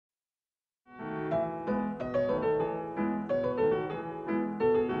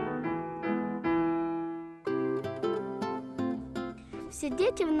Все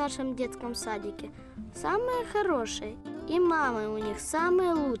дети в нашем детском садике самые хорошие, и мамы у них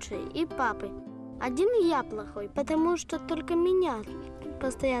самые лучшие, и папы. Один я плохой, потому что только меня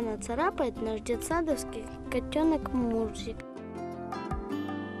постоянно царапает наш детсадовский котенок-мурзик.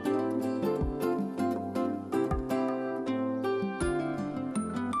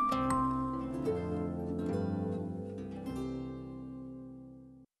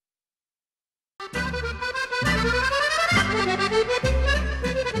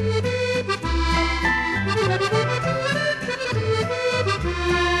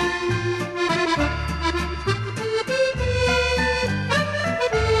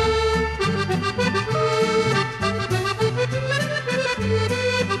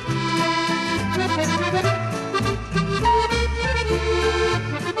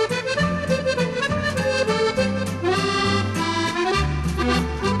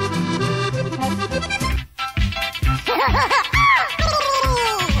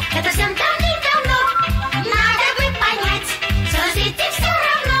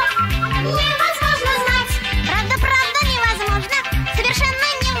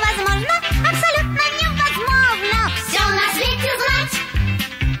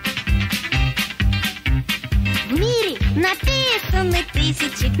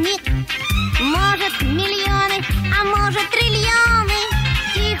 Тысячи книг, может миллионы, а может триллионы.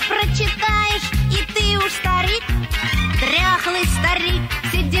 Их прочитаешь, и ты уж старик, дряхлый старик,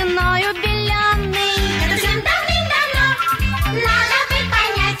 сединою беленный. Это всем давным-давно надо бы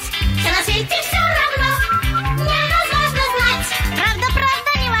понять, все на свете все равно невозможно знать. Правда,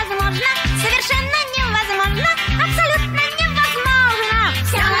 правда невозможно, совершенно невозможно, абсолютно невозможно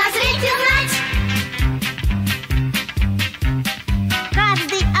все на свете знать.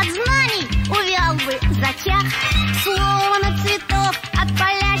 Увял бы зачах, словно цветов от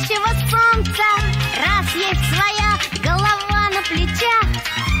палящего солнца. Раз есть своя голова на плечах,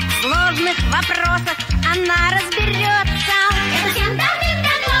 в сложных вопросах она разберется. Это всем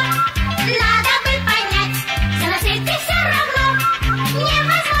давным-давно надо бы понять, все на свете все равно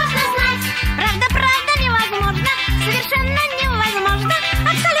невозможно знать. Правда, правда невозможно, совершенно невозможно,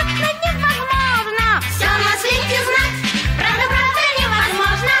 абсолютно невозможно все на свете знать. Правда, правда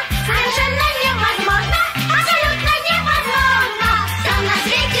невозможно, совершенно невозможно, абсолютно невозможно все на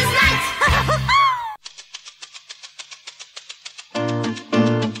свете знать.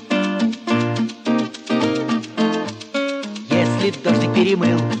 Если дождик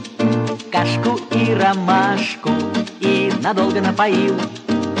перемыл кашку и ромашку и надолго напоил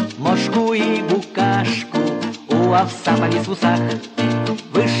мошку и букашку, у овса повис в усах,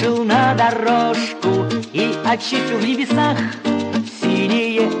 вышел на дорожку и очистил в небесах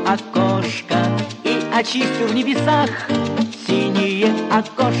синее окошко, и очистил в небесах синее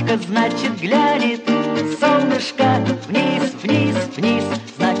окошко. Значит, глянет солнышко вниз, вниз, вниз,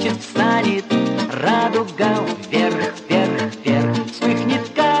 значит, встанет радуга вверх, вверх, вверх. Вспыхнет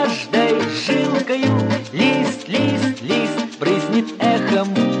каждой жилкою лист, лист, лист, брызнет эхом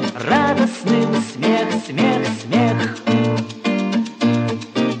радостным смех, смех, смех.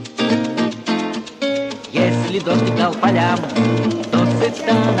 Если дождик дал полям, то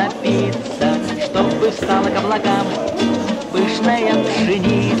сыто напиться, чтобы встала к облакам пышная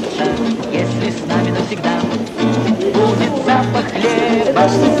пшеница. Если с нами навсегда будет запах хлеба,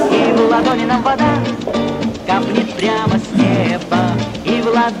 и в ладони нам вода капнет прямо с неба, и в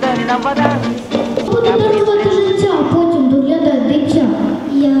ладони нам вода капнет прямо. Життя, потім доглядати дитя.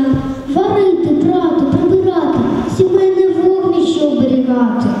 Я варити, прати, прибирати, сімейне вогнище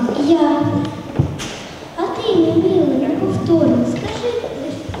оберігати. Я. А ти, мій милий, не повторюй, скажи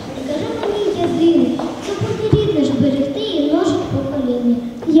мені єдине, це буде рідне ж берегти і множить покоління.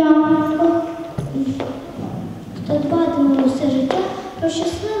 Я. Хто дбатиме усе життя про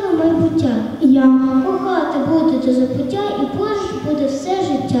щасливе майбуття. Я. Кохати будете забуття і поруч буде все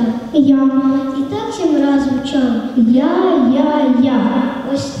життя. Я. І так всім разом вчали. Я.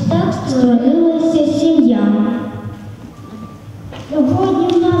 Ось так створилася сім'я. Сьогодні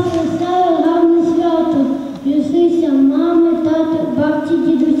в нас веселе гарне свято. Лісися, мами, тати, бабці,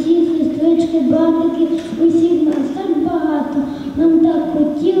 дідусі, сестрички, братики, усіх нас так багато. Нам так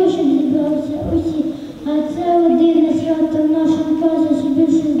хотіло, щоб зібралися усі. А це одне свято в нашому класі, що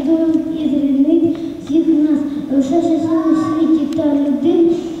більше здоров'я і зріднить всіх нас. Лише щасливі в світі та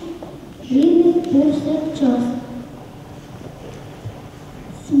людей, рідних повсякчас.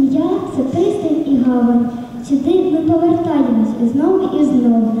 Сім'я – це пристань і гавань. Сюди ми повертаємось знову і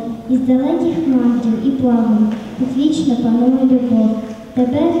знову, із далеких мандрів і плавань, тут вічно панує любов.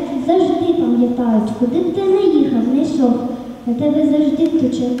 Тебе завжди пам'ятають, куди б ти не їхав, не йшов. На тебе завжди хто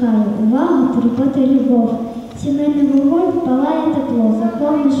чекає увагу, турботу, любов. Сімейний вогонь палає тепло,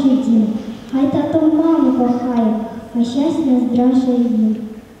 заклав наш дім. Хай тато маму кохає, а щастя здраже їм.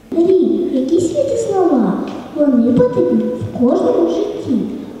 Мрії, які світі слова, вони потрібні в кожному житті.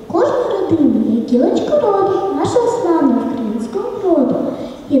 Кожна родина, як гілочка роду, нашого славного українського роду.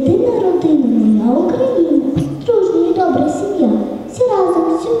 Єдина родина, моя Україна, дружня і добра сім'я. Всі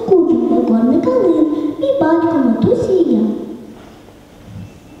разом, всі вкупі, покорний калин, мій батько, матуся і я.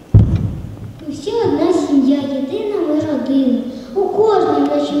 Ми всі одна сім'я, єдина ми родина. У кожній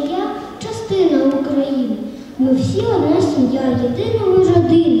наша я частина України. Ми всі одна сім'я, єдина ми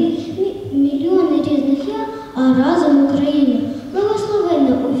родина. Мільйони різних я, а разом Україна.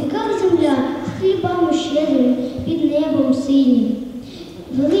 Благословенна у віках земля, з хлібами щедрими, під небом синім.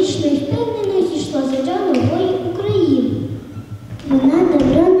 Велично і впевнено зійшла зоря нової України. Вона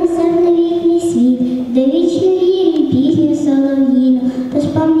добро несе в новітній світ, де вічно вірні пісню солов'їну. Тож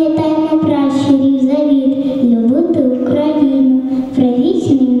пам'ятаймо пращурів завіт, любити Україну.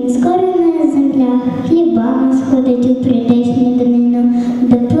 Правічна і нескорена земля, хлібами сходить у прийдешню днину.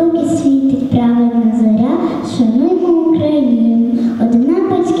 Допоки світить праведна зоря, шануймо Україну. Одна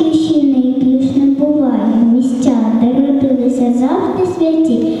батьківщина і ключ не буває. Місця, де родилися завжди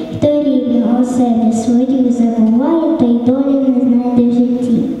святі. Хто рідну оселю свою забуває, той долі не знайде в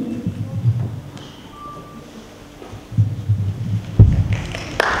житті.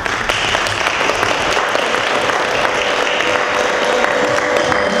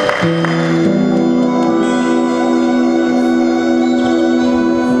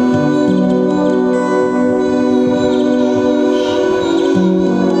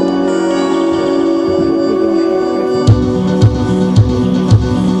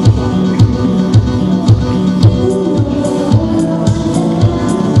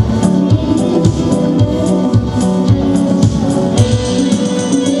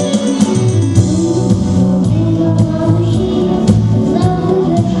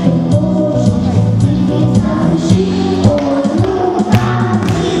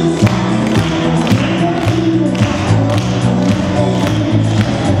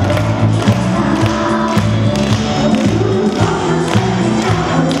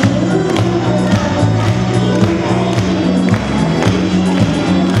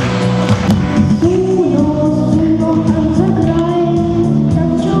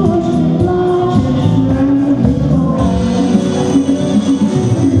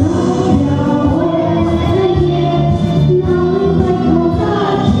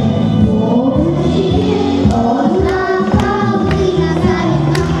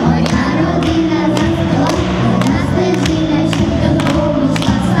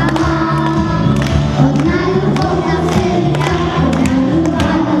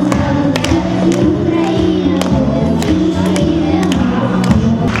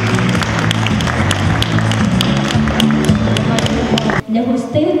 Для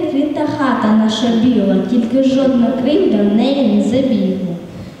гостей відкрита хата наша біла, тільки жодна кривда в неї не забігла.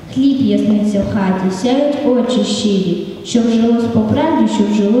 Хліб ясниться в хаті, сяють очі щирі, щоб жилось по правді, щоб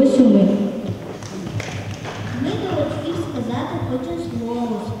жилось у мирі. Ми до батьків сказати хочемо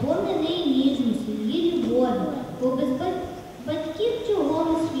слово, сповнене і ніжності, і любові, бо без батьків чого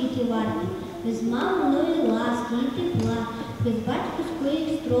на світі варті, без маминої ласки і тепла, без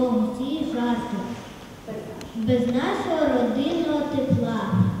батьківської строгості і жарти, без нашого родинного тепла.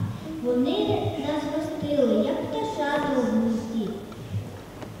 Вони нас ростили, як пташата у гнізді,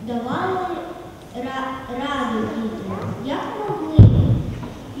 давали раду дітям, як могли,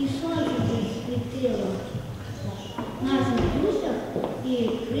 і сонце світило в наших душах, і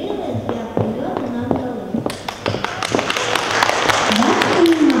крила для польоту нам дали. Батько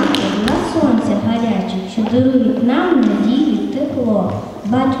і мати, два сонця гарячих, що дарують нам надію, тепло.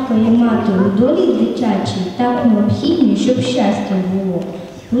 Батько і мати у долі дитячій так необхідні, щоб щастя було.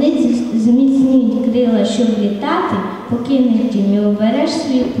 Вони зміцнюють крила, щоб літати, поки не втім і обереш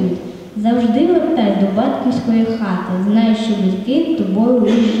свій путь. Завжди вертай до батьківської хати, знай, що батьки тобою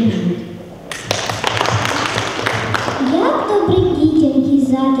лиш живуть. Як добре дітям і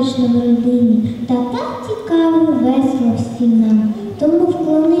затишно в родині, та так цікаво, весело всім нам. Тому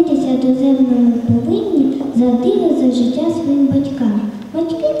вклонитися до землі ми повинні завжди за життя своїм батькам.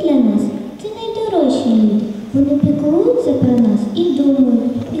 Батьки для нас – це найдорожчі люди. Вони піклуються про нас і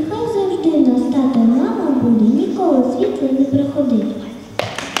думають, і хай завжди в нас тато і мама буде, ніколи світло не приходить.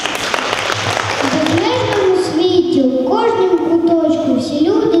 В безмежному світі, у кожному куточку, всі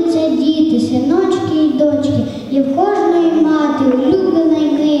люди – це діти, синочки і дочки. І в кожної мати улюблена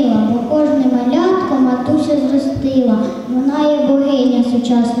й мила, бо кожне малятко матуся зростила. Вона є богиня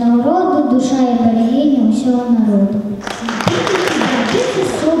сучасного роду, душа є берегиня усього народу. Ти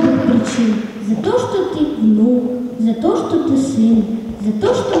собі причин, за те, що ти внук, за то, что ты сын, за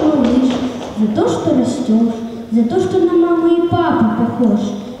то, что малыш, за то, что растешь, за то, что на маму и папу похож.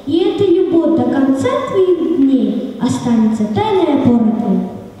 И эта любовь до конца твоих дней останется тайной опорой твоей.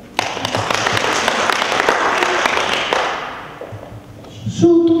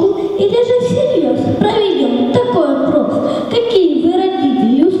 Шутку или же всерьез проведем такой опрос. Какие вы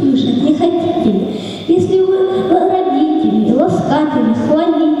родители услышать не хотите? Если вы родители, ласкатели,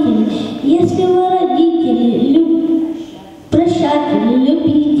 хвалители, если вы родители, прощатели,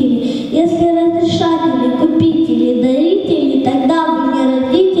 любители, если разрешатели, купители, дарители, тогда вы не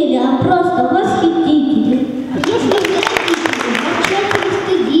родители, а просто восхитители. Если вы родители, ворчатели,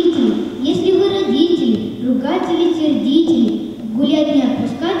 стыдители, если вы родители, ругатели, сердители, гулять не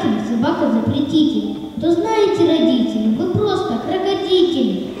отпускатели, собака запретители, то знаете, родители, вы просто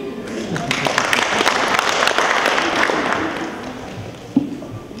крокодители.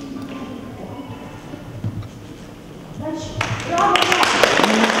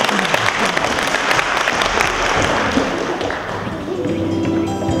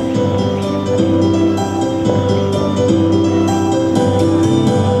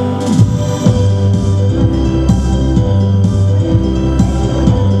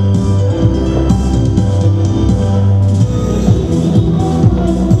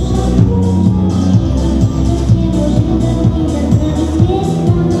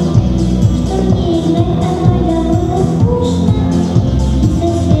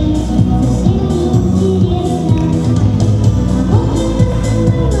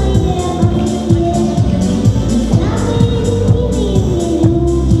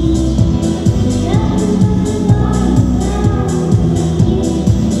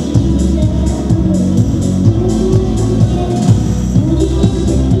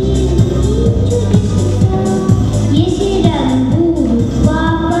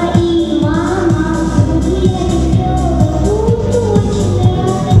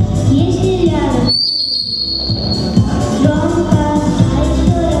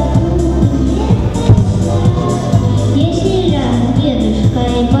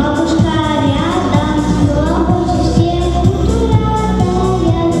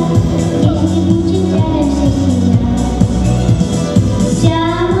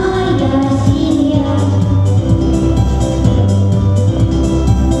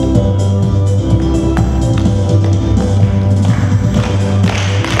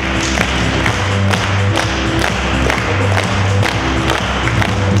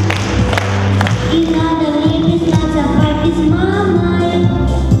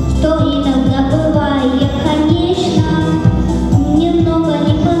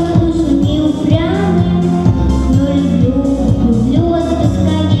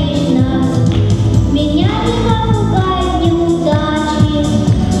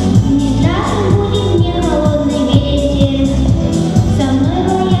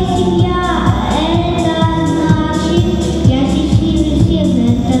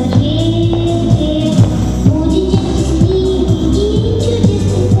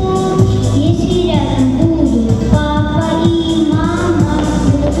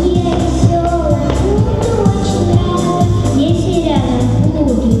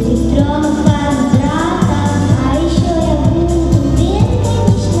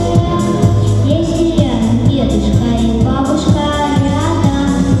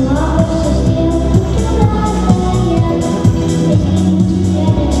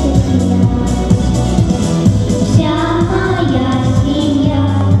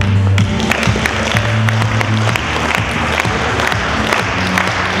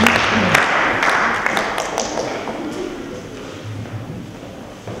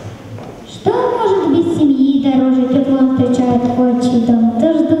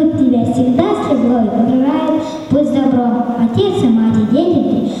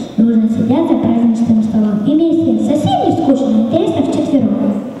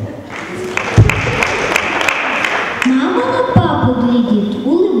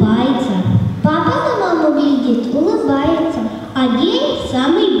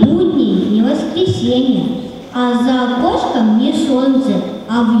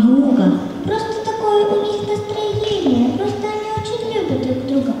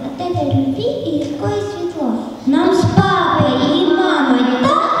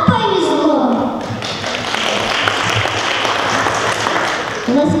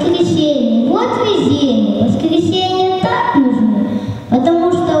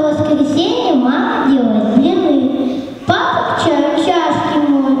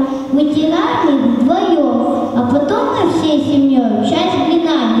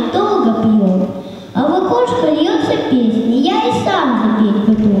 Льется песня, я и сам запеть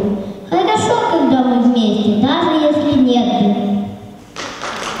буду. Хорошо, когда мы вместе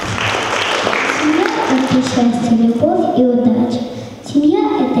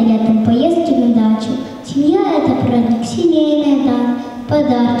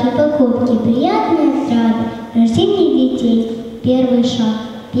подарки, покупки, приятные отрады, рождение детей, первый шаг,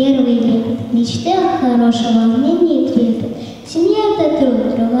 первый лепет, мечты о хорошем, волнении и трепет. Семья – это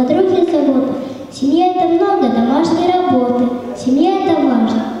труд, друг о друге забота. Семья – это много домашней работы. Семья – это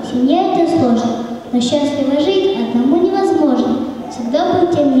важно, семья – это сложно. Но счастливо жить одному невозможно. Всегда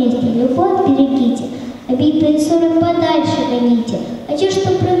будьте вместе, любовь берегите, обиды и ссоры подальше гоните. Хочу,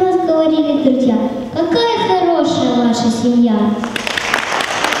 чтобы про нас говорили друзья. Какая хорошая ваша семья!